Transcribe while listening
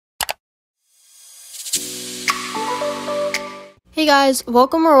Hey guys,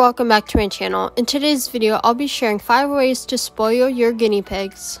 welcome back to my channel. In today's video, I'll be sharing 5 ways to spoil your guinea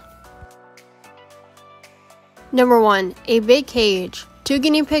pigs. Number 1. A big cage. 2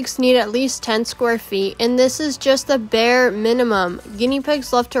 guinea pigs need at least 10 square feet, and this is just the bare minimum. Guinea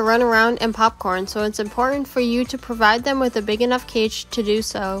pigs love to run around and popcorn, so it's important for you to provide them with a big enough cage to do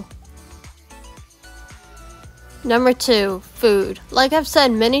so. Number 2. Food. Like I've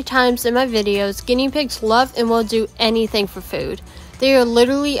said many times in my videos, guinea pigs love and will do anything for food. They are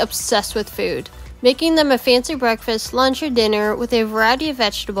literally obsessed with food. Making them a fancy breakfast, lunch, or dinner with a variety of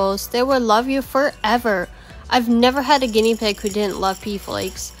vegetables, they will love you forever. I've never had a guinea pig who didn't love pea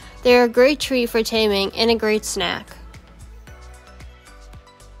flakes. They are a great treat for taming and a great snack.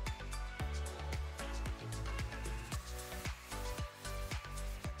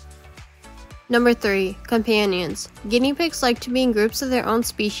 Number 3. Companions. Guinea pigs like to be in groups of their own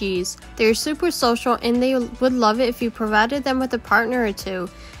species. They are super social and they would love it if you provided them with a partner or two.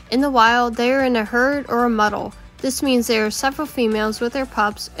 In the wild, they are in a herd or a muddle. This means there are several females with their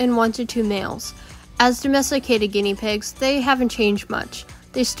pups and 1 to 2 males. As domesticated guinea pigs, they haven't changed much.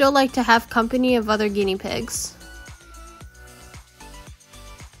 They still like to have company of other guinea pigs.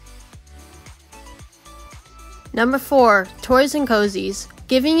 Number 4. Toys and cozies.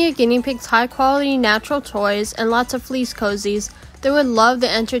 Giving your guinea pigs high quality natural toys and lots of fleece cozies, they would love the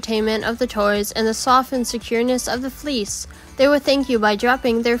entertainment of the toys and the soft and secureness of the fleece. They would thank you by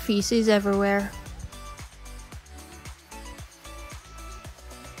dropping their feces everywhere.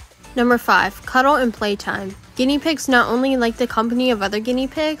 Number 5. Cuddle and playtime. Guinea pigs not only like the company of other guinea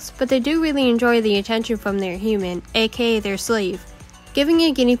pigs, but they do really enjoy the attention from their human, aka their slave. Giving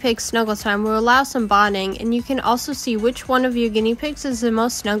a guinea pig snuggle time will allow some bonding, and you can also see which one of your guinea pigs is the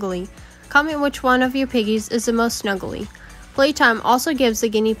most snuggly. Comment which one of your piggies is the most snuggly. Playtime also gives the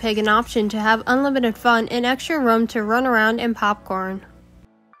guinea pig an option to have unlimited fun and extra room to run around and popcorn.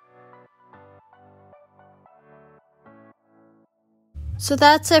 So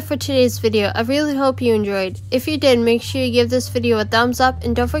that's it for today's video. I really hope you enjoyed. If you did, make sure you give this video a thumbs up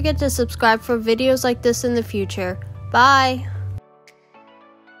and don't forget to subscribe for videos like this in the future. Bye!